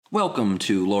Welcome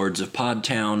to Lords of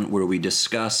Podtown, where we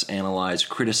discuss, analyze,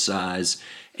 criticize,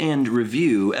 and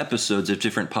review episodes of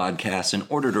different podcasts in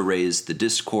order to raise the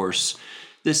discourse.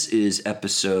 This is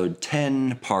episode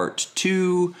 10, part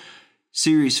 2,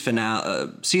 series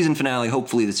finale, season finale,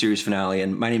 hopefully the series finale.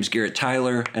 And my name is Garrett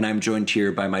Tyler, and I'm joined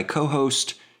here by my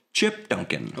co-host, Chip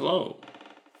Duncan. Hello.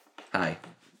 Hi.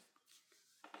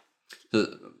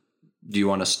 Do you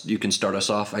want to? You can start us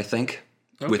off, I think,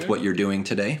 with what you're doing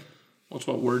today. Well, it's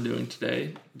what we're doing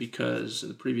today, because in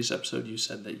the previous episode you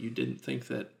said that you didn't think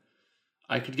that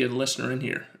I could get a listener in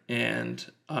here, and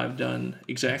I've done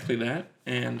exactly that,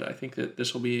 and I think that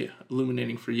this will be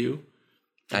illuminating for you.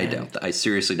 I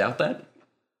seriously doubt that,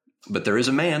 but there is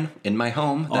a man in my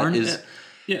home that is.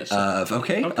 Yes.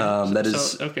 Okay.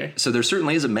 Okay. So there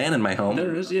certainly is a man in my home.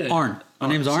 There is. Yeah. Arn. My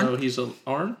name's Arn. So he's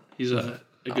Arn. He's a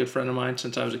good friend of mine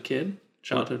since I was a kid,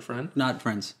 childhood friend. Not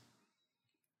friends.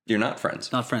 You're not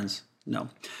friends. Not friends. No.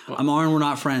 I'm Arn. We're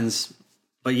not friends.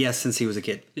 But yes, since he was a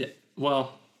kid. Yeah.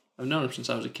 Well, I've known him since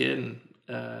I was a kid,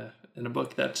 and in a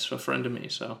book, that's a friend of me.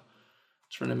 So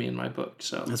it's a friend of me in my book.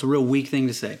 So that's a real weak thing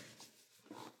to say.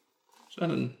 There's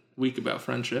nothing weak about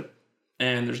friendship,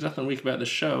 and there's nothing weak about the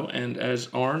show. And as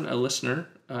Arn, a listener,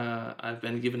 I've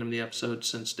been giving him the episode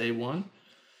since day one.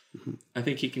 Mm-hmm. I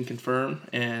think he can confirm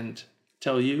and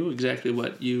tell you exactly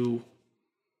what you,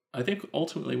 I think,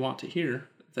 ultimately want to hear.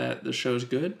 That the show's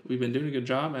good, we've been doing a good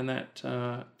job, and that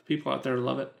the people out there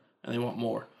love it, and they want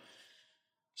more.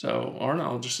 So, Arn,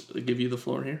 I'll just give you the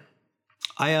floor here.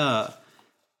 I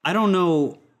don't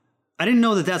know. I didn't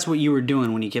know that that's what you were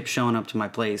doing when you kept showing up to my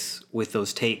place with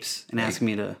those tapes and asking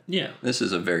me to. Yeah. This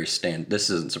is a very This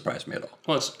doesn't surprise me at all.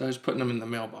 Well, I was putting them in the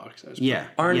mailbox.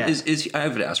 Arn, yeah. is I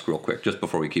have to ask real quick, just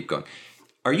before we keep going.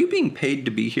 Are you being paid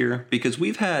to be here? Because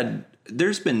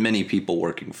there's been many people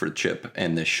working for Chip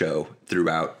and this show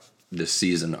throughout this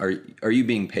season. Are you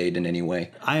being paid in any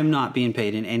way? I am not being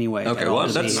paid in any way. Okay, well,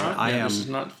 This is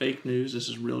not fake news. This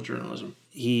is real journalism.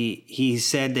 He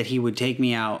said that he would take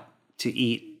me out to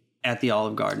eat at the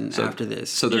Olive Garden after this.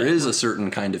 So there is a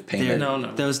certain kind of payment.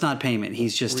 No. There's not payment.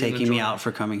 He's just taking me out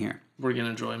for coming here. We're going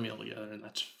to enjoy a meal together, and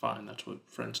that's fine. That's what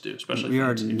friends do. Especially we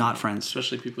are not friends.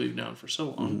 Especially people you've known for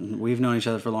so long. We've known each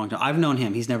other for a long time. I've known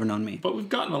him. He's never known me. But we've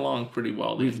gotten along pretty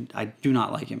well. I do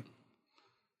not like him.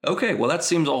 Okay, well, that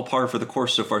seems all par for the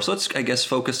course so far. So let's, I guess,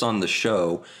 focus on the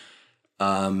show.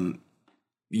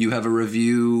 You have a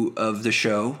review of the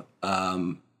show.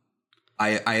 I'm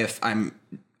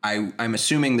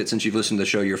assuming that since you've listened to the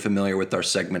show, you're familiar with our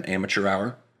segment Amateur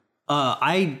Hour.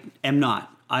 I am not.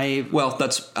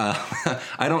 That's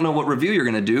I don't know what review you're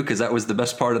going to do, because that was the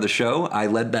best part of the show. I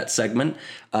led that segment,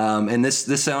 and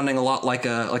this sounding a lot like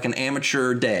an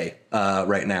amateur day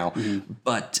right now. Mm-hmm.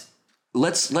 But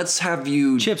let's have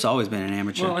you. Chip's always been an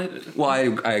amateur. I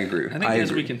agree. I think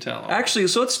as we can tell. Actually,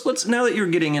 so let's now that you're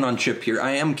getting in on Chip here,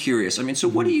 I am curious. I mean, so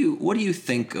what do you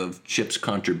think of Chip's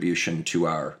contribution to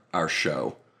our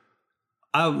show?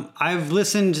 I've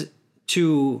listened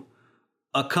to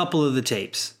a couple of the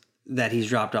tapes that he's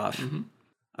dropped off. Mm-hmm.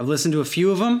 I've listened to a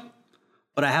few of them,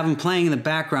 but I have them playing in the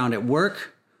background at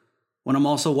work when I'm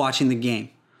also watching the game.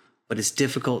 But it's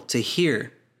difficult to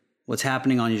hear what's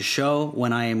happening on your show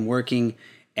when I am working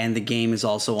and the game is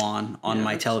also on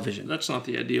my television. That's not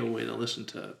the ideal way to listen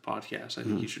to podcasts. I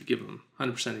think you should give them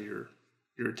 100% of your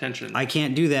attention. I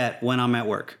can't do that when I'm at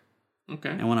work. Okay.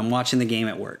 And when I'm watching the game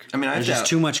at work. I mean, there's just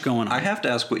too much going on. I have to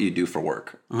ask what you do for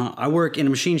work. I work in a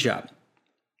machine shop.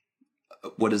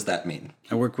 What does that mean?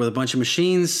 I work with a bunch of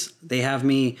machines. They have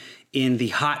me in the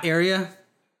hot area,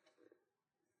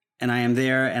 and I am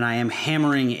there, and I am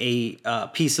hammering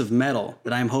a piece of metal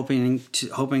that I'm hoping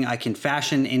I can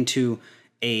fashion into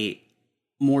a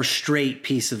more straight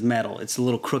piece of metal. It's a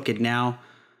little crooked now.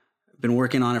 I've been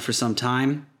working on it for some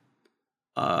time,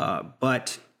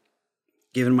 but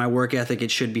given my work ethic,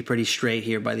 it should be pretty straight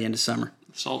here by the end of summer.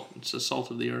 It's a salt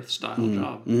of the earth style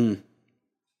job. Mm-hmm.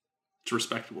 It's a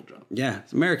respectable job. Yeah,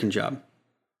 it's an American job.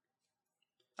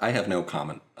 I have no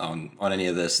comment on any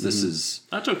of this. This is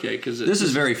that's okay, because this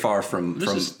is very far from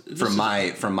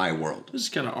my world. This is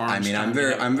kind of I mean, I'm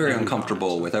very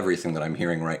uncomfortable with everything that I'm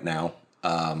hearing right now.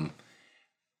 I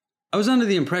was under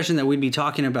the impression that we'd be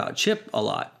talking about Chip a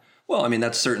lot. Well, I mean,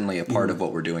 that's certainly a part of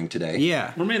what we're doing today.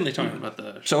 Yeah, we're mainly talking about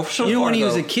the. So when he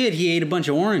was a kid, he ate a bunch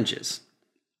of oranges.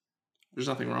 There's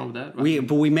nothing wrong with that.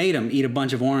 But we made him eat a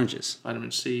bunch of oranges.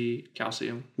 Vitamin C,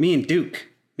 calcium. Me and Duke.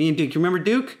 You remember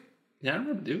Duke? Yeah, I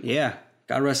remember Duke. Yeah,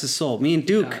 God rest his soul. Me and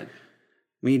Duke,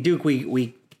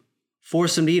 we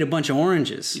forced him to eat a bunch of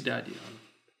oranges. He died young.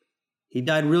 He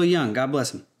died real young. God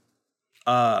bless him.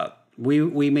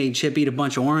 We made Chip eat a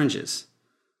bunch of oranges.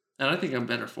 And I think I'm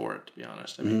better for it, to be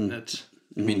honest. I mean, that's...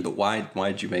 I mean, but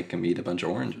why'd you make him eat a bunch of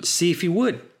oranges? See if he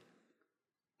would.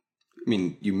 I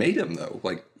mean, you made him, though.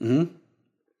 Like, Well,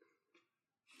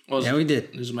 Yeah, we did.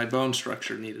 It was my bone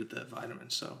structure needed the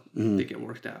vitamins, so I think it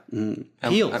worked out.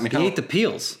 Peels. I mean, He ate the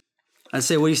peels. I'd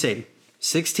say, what do you say?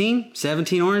 16,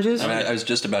 17 oranges? I mean, I was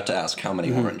just about to ask how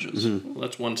many oranges. Well,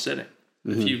 that's one sitting.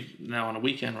 If you now on a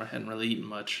weekend where I hadn't really eaten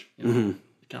much, you know,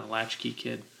 kind of latchkey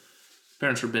kid,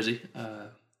 parents were busy.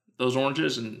 Those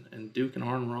oranges and Duke and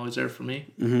Arn were always there for me.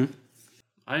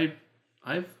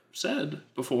 I've said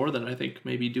before that I think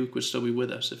maybe Duke would still be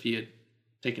with us if he had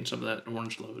taken some of that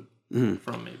orange load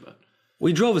from me. But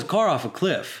We drove his car off a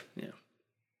cliff. yeah,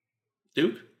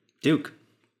 Duke. Duke.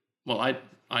 Well,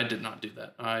 I did not do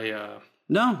that.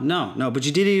 No. But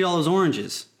you did eat all those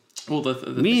oranges. Well,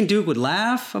 Me and Duke would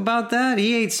laugh about that.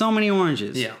 He ate so many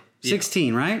oranges. Yeah.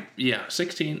 16, right? Yeah,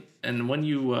 16. And when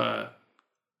you,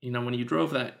 when you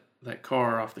drove that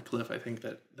car off the cliff, I think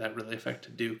that really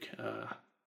affected Duke.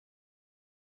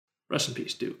 Rest in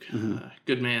peace, Duke.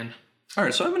 Good man. All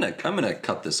right, so I'm gonna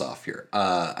cut this off here.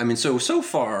 I mean, so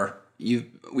far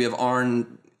we have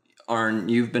Arn. Arn,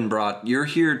 you've been brought. You're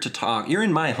here to talk. You're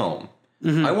in my home.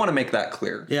 I want to make that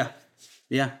clear.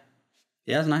 Yeah.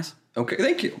 That's nice. Okay,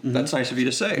 thank you. That's nice of you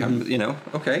to say.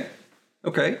 Okay.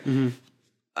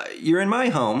 You're in my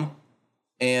home,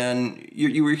 and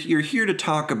you're here to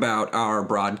talk about our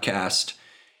broadcast.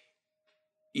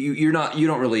 You're not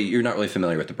really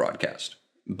familiar with the broadcast,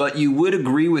 but you would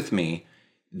agree with me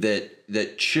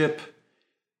that Chip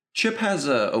has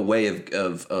a way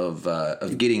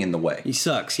of getting in the way. He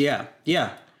sucks. Yeah.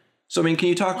 So I mean, can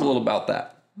you talk a little about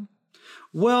that?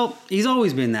 Well, he's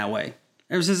always been that way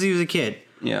ever since he was a kid.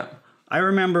 Yeah. I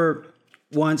remember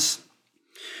once,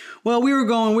 well, we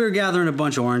were gathering a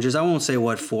bunch of oranges. I won't say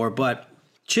what for, but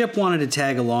Chip wanted to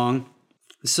tag along.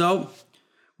 So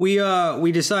we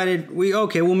decided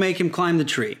we'll make him climb the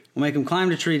tree. We'll make him climb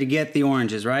the tree to get the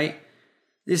oranges, right?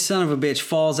 This son of a bitch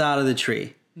falls out of the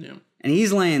tree. Yeah. And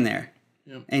he's laying there.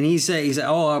 Yeah. And he said,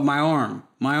 oh, my arm.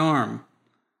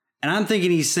 And I'm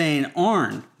thinking he's saying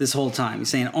Arn this whole time. He's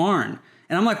saying Arn.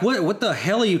 And I'm like, what the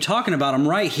hell are you talking about? I'm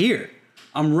right here.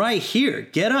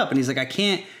 Get up. And he's like, I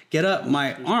can't get up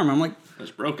my arm. I'm like,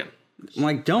 It's broken.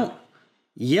 don't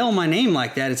yell my name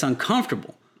like that. It's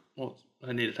uncomfortable. Well,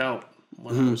 I needed help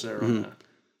when I was there on that.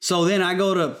 So then I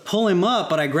go to pull him up,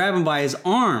 but I grab him by his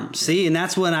arm. See? And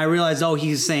that's when I realized,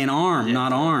 he's saying arm,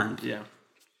 not Arn. Yeah.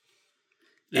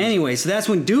 Anyway, so that's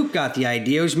when Duke got the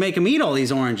idea, was make him eat all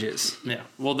these oranges. Yeah.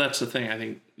 Well, that's the thing. I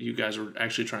think you guys were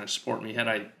actually trying to support me. Had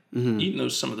I eaten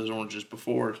some of those oranges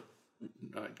before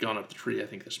I'd gone up the tree, I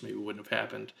think this maybe wouldn't have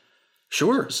happened.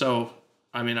 Sure. So,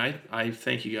 I mean, I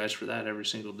thank you guys for that every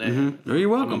single day. You're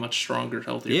welcome. I'm a much stronger,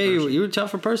 healthier Yeah, person. you're a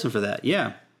tougher person for that.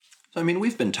 Yeah. So I mean,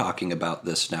 we've been talking about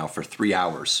this now for 3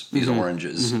 hours. These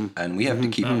oranges, and we have to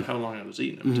keep. How long I was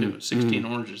eating them too? 16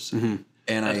 oranges.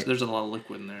 And there's a lot of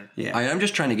liquid in there. Yeah. I'm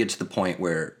just trying to get to the point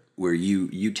where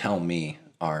you tell me,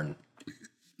 Arn,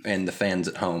 and the fans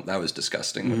at home, that was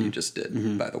disgusting what you just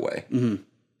did, by the way.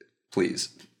 Please.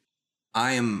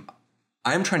 I am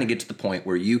trying to get to the point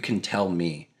where you can tell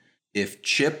me if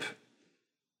Chip,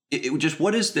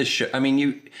 what is this show? I mean,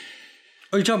 you're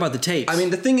talking about the tapes. I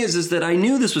mean, the thing is that I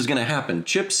knew this was going to happen.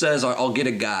 Chip says, I'll get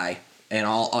a guy. And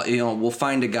we'll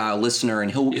find a guy, a listener, and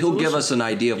he'll give us an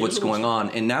idea of what's going on.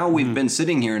 And now we've been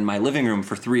sitting here in my living room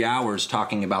for 3 hours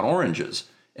talking about oranges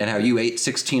and how you ate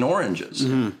 16 oranges.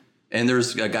 And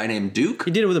there's a guy named Duke.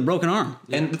 He did it with a broken arm.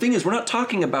 And the thing is, we're not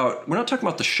talking about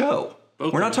the show.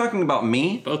 We're not talking about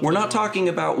me. We're not talking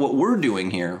about what we're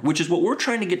doing here, which is what we're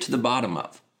trying to get to the bottom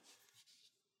of.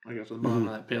 I got to the bottom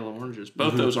of that pail of oranges.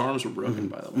 Both those arms were broken,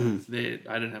 by the way.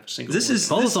 I didn't have a single.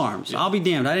 Both arms. I'll be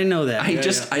damned. I didn't know that.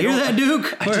 I hear that,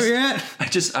 Duke? Where you at?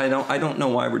 I don't know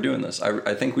why we're doing this.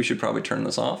 I think we should probably turn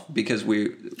this off because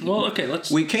we. Well, okay.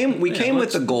 We came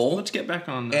with the goal. Let's get back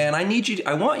on. And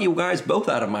I want you guys both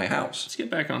out of my house. Let's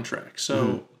get back on track.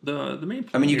 So the main.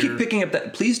 I mean, you keep picking up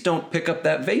that. Please don't pick up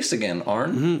that vase again,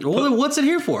 Arn. Well, then what's it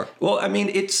here for? Well, I mean,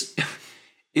 it's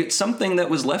something that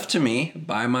was left to me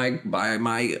by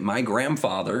my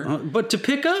grandfather. But to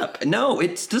pick up. No,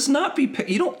 it does not be.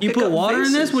 You don't. You put water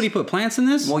in this? What do you put? Plants in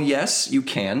this? Well, yes, you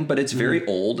can, but it's very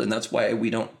old, and that's why we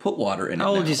don't put water in it. How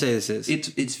old now. would you say this is?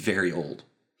 It's very old.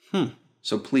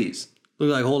 So please.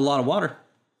 Looks like a whole lot of water.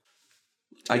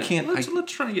 I can't.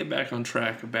 Let's try and get back on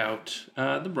track about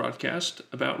the broadcast,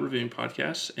 about reviewing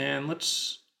podcasts, and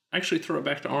let's actually throw it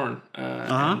back to Arn.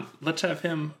 And let's have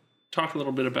him talk a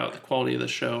little bit about the quality of the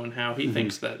show and how he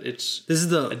thinks that it's. This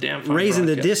is a damn fun raising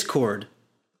broadcast. the discord.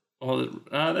 Well,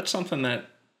 that's something that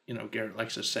Garrett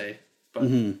likes to say, but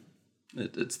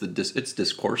It's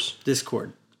discourse.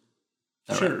 Discord.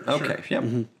 Sure. Okay. Sure.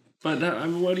 Yeah. But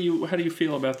how do you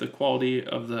feel about the quality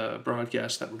of the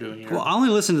broadcast that we're doing here? Well, I only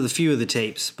listened to the few of the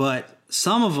tapes, but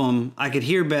some of them I could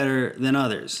hear better than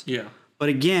others. Yeah. But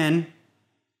again,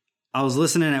 I was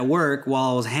listening at work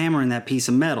while I was hammering that piece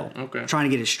of metal. Okay. Trying to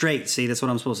get it straight. See, that's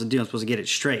what I'm supposed to do. I'm supposed to get it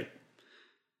straight.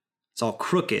 It's all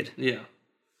crooked. Yeah.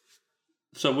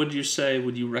 So would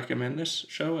you recommend this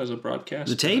show as a broadcast?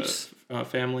 The tapes?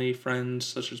 Family, friends,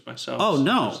 such as myself? Oh,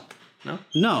 no.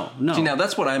 No? No. See, now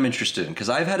that's what I'm interested in, because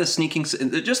I've had a sneaking...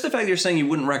 Just the fact that you're saying you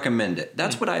wouldn't recommend it,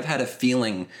 that's what I've had a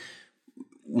feeling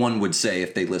one would say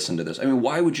if they listened to this. I mean,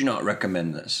 why would you not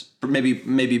recommend this?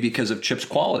 Maybe because of Chip's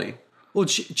quality. Well,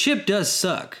 Chip does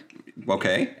suck.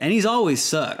 Okay. And he's always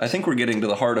sucked. I think we're getting to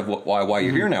the heart of why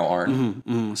you're here now,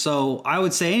 Arn. So I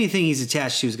would say anything he's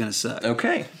attached to is going to suck.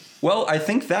 Okay. Well, I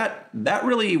think that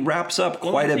really wraps up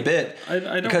quite a bit,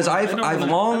 because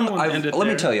let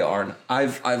me tell you, Arn,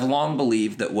 I've long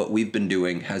believed that what we've been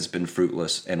doing has been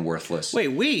fruitless and worthless.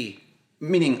 Wait,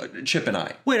 Meaning Chip and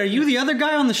I. Wait, are you the other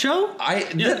guy on the show?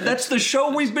 That's the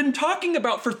show we've been talking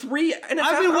about for 3.5 hours.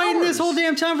 I've been waiting this whole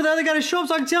damn time for the other guy to show up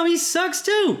so I can tell him he sucks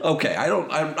too. Okay, Arn,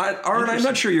 I'm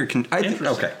not sure you're...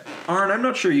 okay. Arn, I'm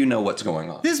not sure you know what's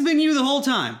going on. This has been you the whole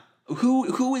time.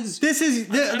 Who is... This is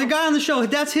the guy on the show.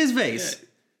 That's his vase.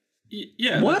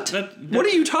 Yeah. What? What are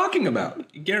you talking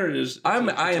about? Garrett is... I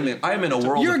am in a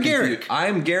world You're of Garrett. I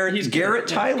am Garrett. He's Garrett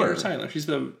Tyler. Garrett Tyler. He's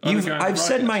the other guy on the I've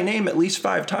said broadcast. my name at least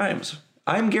 5 times.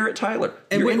 I'm Garrett Tyler.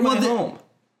 And You're in my the- home.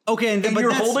 Okay, And but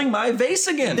you're that's- holding my vase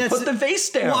again. that's- Put the vase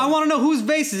down. Well, I want to know whose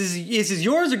vase is. Is this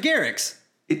yours or Garrick's?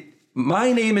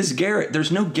 My name is Garrett.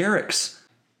 There's no Garrick's.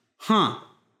 Huh.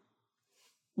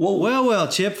 Well, Well,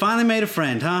 Chip finally made a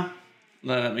friend, huh?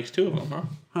 That makes 2 of them, huh?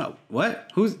 Oh, what?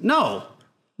 Who's no?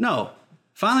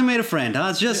 Finally made a friend, huh?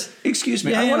 It's just. excuse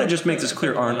me. Yeah, I want to yeah. just make this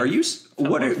clear, Arn. Are you?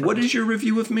 What is your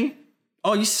review of me?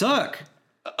 Oh, you suck.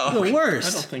 You're the I don't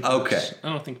worst. think. Okay. I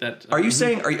don't think that. Are you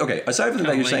saying? Okay. Aside from the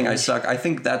fact you're saying I language. suck, I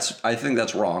think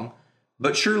that's wrong.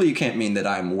 But surely you can't mean that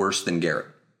I'm worse than Garrett.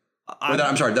 Or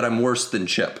that I'm worse than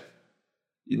Chip.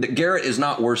 Garrett is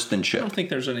not worse than I Chip. don't think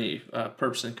there's any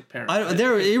purpose in comparing.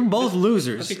 You're both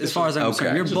losers, think as this far is- as I'm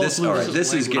concerned. You're so both this, losers. all right,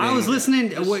 this is getting... I was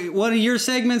listening. One of your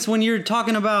segments when you're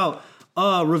talking about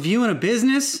reviewing a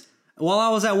business while I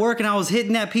was at work and I was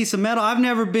hitting that piece of metal. I've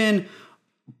never been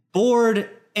bored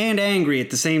and angry at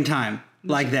the same time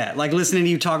like that. Like listening to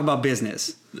you talk about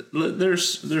business.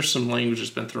 There's some language that's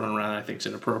been thrown around. I think it's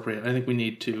inappropriate. I think we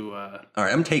need to. All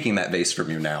right, I'm taking that vase from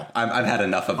you now. I've had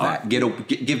enough of that.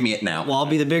 Give me it now. Well, I'll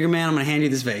be the bigger man. I'm going to hand you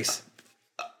this vase.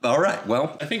 All right.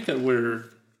 Well, I think that we're.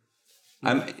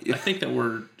 I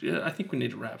think we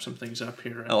need to wrap some things up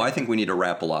here. I think we need to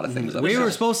wrap a lot of things up. We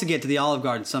were supposed to get to the Olive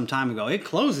Garden some time ago. It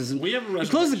closes. We have a It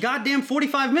closes reservation. the goddamn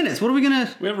 45 minutes. What are we going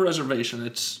to... We have a reservation.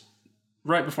 It's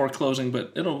right before closing,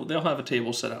 but they'll have a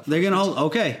table set out. They're going to hold...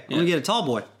 Okay. I'm going to get a tall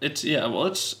boy. It's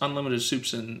unlimited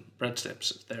soups and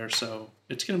breadsticks there, so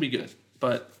it's going to be good.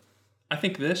 But I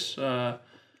think this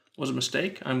was a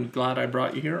mistake. I'm glad I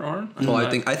brought you here, Arn. Well,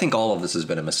 I think all of this has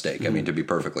been a mistake. I mean, to be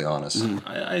perfectly honest.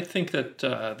 I think that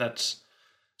that's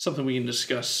something we can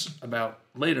discuss about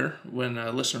later when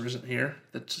a listener isn't here.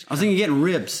 That's I was thinking of getting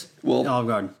ribs. Well- at Olive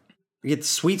Garden. Get the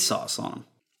sweet sauce on them.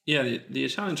 yeah. The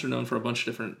Italians are known for a bunch of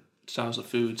different styles of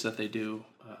foods that they do,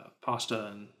 pasta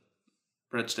and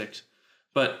breadsticks.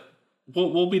 But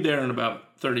we'll be there in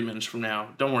about 30 minutes from now.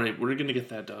 Don't worry, we're going to get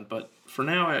that done. But for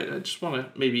now, I just want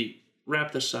to maybe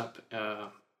wrap this up.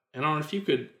 And Arn, if you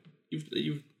could,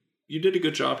 you did a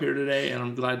good job here today, and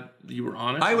I'm glad you were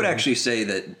honest. I would actually say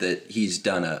that he's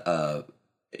done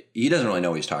he doesn't really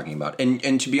know what he's talking about.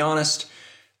 And to be honest,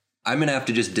 I'm gonna have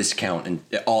to just discount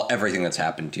everything that's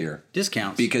happened here.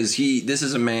 Discounts. Because this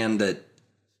is a man that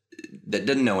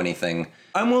didn't know anything.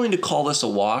 I'm willing to call this a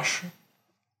wash.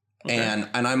 Okay. And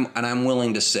I'm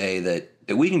willing to say that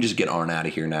we can just get Arn out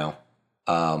of here now.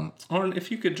 Arn,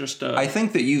 if you could just I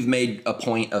think that you've made a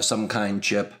point of some kind,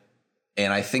 Chip,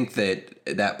 and I think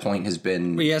that point has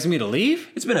been... Were you asking me to leave?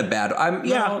 It's been a bad...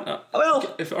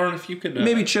 well, if you could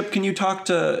maybe Chip, can you talk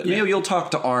to... Maybe you'll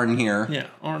talk to Arn here. Yeah,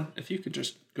 Arn, if you could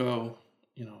just go,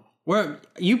 Where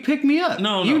you picked me up?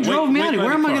 No, you drove me wait out. by Where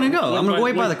the am I car. going to go? I'm going to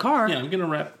wait by the car. Yeah, we're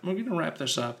gonna wrap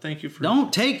this up. Thank you for.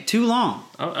 Don't take too long.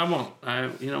 I won't.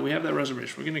 We have that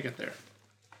reservation. We're gonna get there.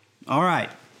 All right.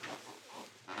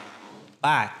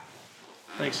 Bye.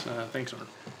 Thanks, Arn.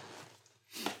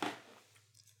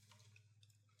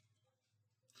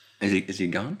 Is he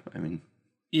gone? I mean...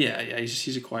 Yeah,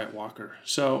 he's a quiet walker.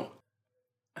 So,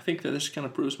 I think that this kind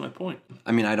of proves my point.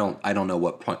 I mean, I don't know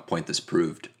what point this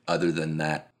proved other than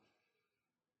that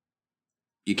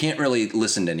you can't really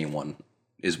listen to anyone,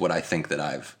 is what I think that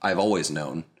I've always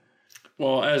known.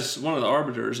 Well, as one of the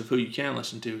arbiters of who you can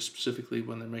listen to, specifically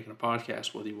when they're making a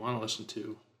podcast, whether you want to listen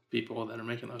to people that are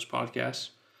making those podcasts,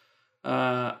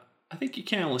 I think you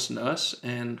can listen to us,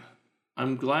 and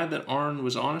I'm glad that Arn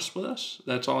was honest with us.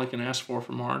 That's all I can ask for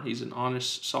from Arn. He's an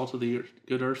honest, salt of the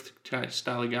good earth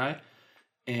style of guy,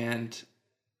 and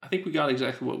I think we got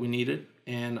exactly what we needed,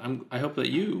 and I hope that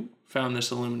you found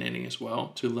this illuminating as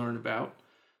well to learn about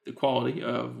the quality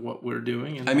of what we're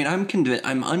doing. And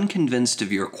I'm unconvinced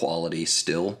of your quality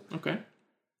still. Okay.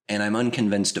 And I'm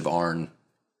unconvinced of Arn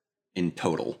in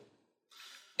total.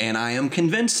 And I am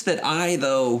convinced that I,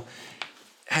 though,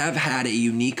 have had a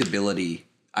unique ability.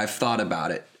 I've thought about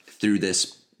it through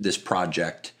this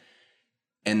project,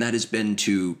 and that has been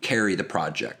to carry the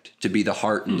project, to be the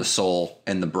heart and the soul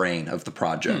and the brain of the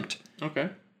project.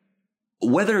 Okay.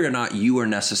 Whether or not you are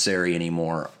necessary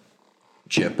anymore,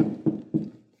 Chip,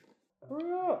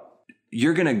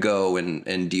 you're going to go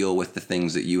and deal with the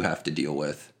things that you have to deal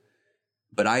with.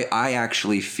 But I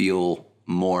actually feel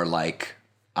more like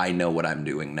I know what I'm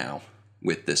doing now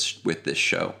with this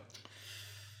show.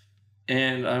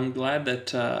 And I'm glad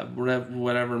that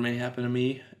whatever may happen to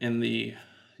me in the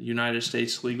United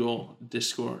States legal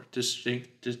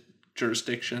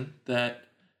jurisdiction, that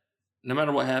no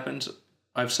matter what happens,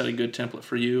 I've set a good template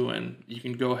for you, and you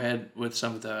can go ahead with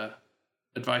some of the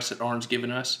advice that Arn's given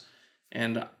us.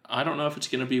 And I don't know if it's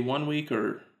going to be 1 week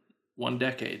or 1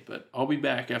 decade, but I'll be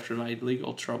back after my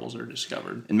legal troubles are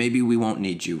discovered. And maybe we won't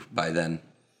need you by then,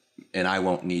 and I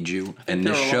won't need you. And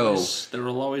this show, there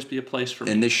will always be a place for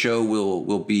me. And this show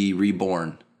will be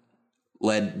reborn,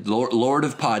 led Lord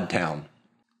of Podtown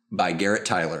by Garrett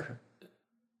Tyler.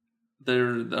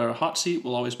 The hot seat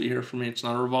will always be here for me. It's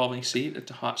not a revolving seat;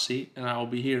 it's a hot seat, and I will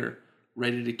be here,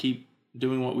 ready to keep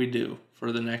doing what we do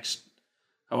for the next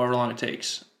however long it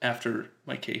takes after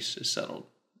my case is settled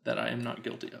that I am not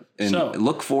guilty of. And so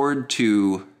look forward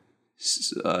to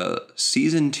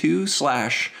season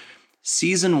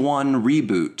 2/season 1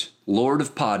 reboot, Lord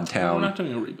of Podtown. we're not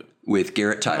doing a reboot with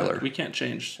Garrett Tyler. We can't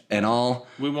change. And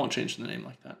we won't change the name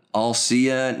like that. I'll see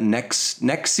you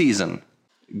next season.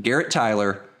 Garrett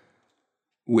Tyler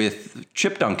with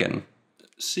Chip Duncan.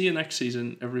 See you next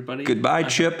season, everybody. Goodbye,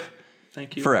 Chip.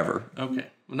 Thank you. Forever. Okay.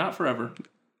 Well, not forever.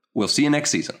 We'll see you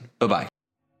next season. Bye-bye.